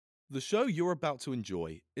The show you're about to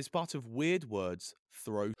enjoy is part of Weird Words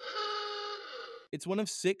Throw. It's one of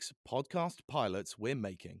 6 podcast pilots we're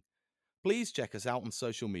making. Please check us out on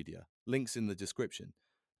social media, links in the description,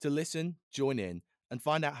 to listen, join in, and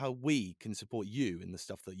find out how we can support you in the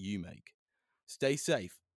stuff that you make. Stay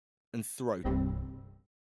safe and throw.